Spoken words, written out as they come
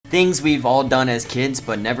Things we've all done as kids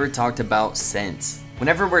but never talked about since.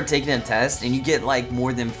 Whenever we're taking a test and you get like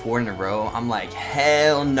more than 4 in a row, I'm like,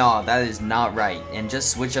 hell no, that is not right, and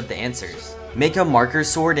just switch up the answers. Make a marker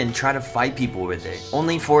sword and try to fight people with it,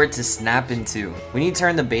 only for it to snap in two. When you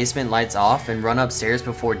turn the basement lights off and run upstairs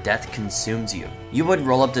before death consumes you. You would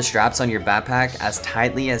roll up the straps on your backpack as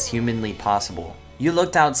tightly as humanly possible. You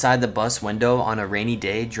looked outside the bus window on a rainy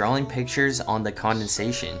day drawing pictures on the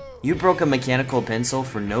condensation. You broke a mechanical pencil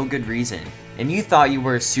for no good reason. And you thought you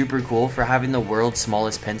were super cool for having the world's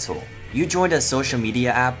smallest pencil. You joined a social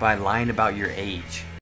media app by lying about your age.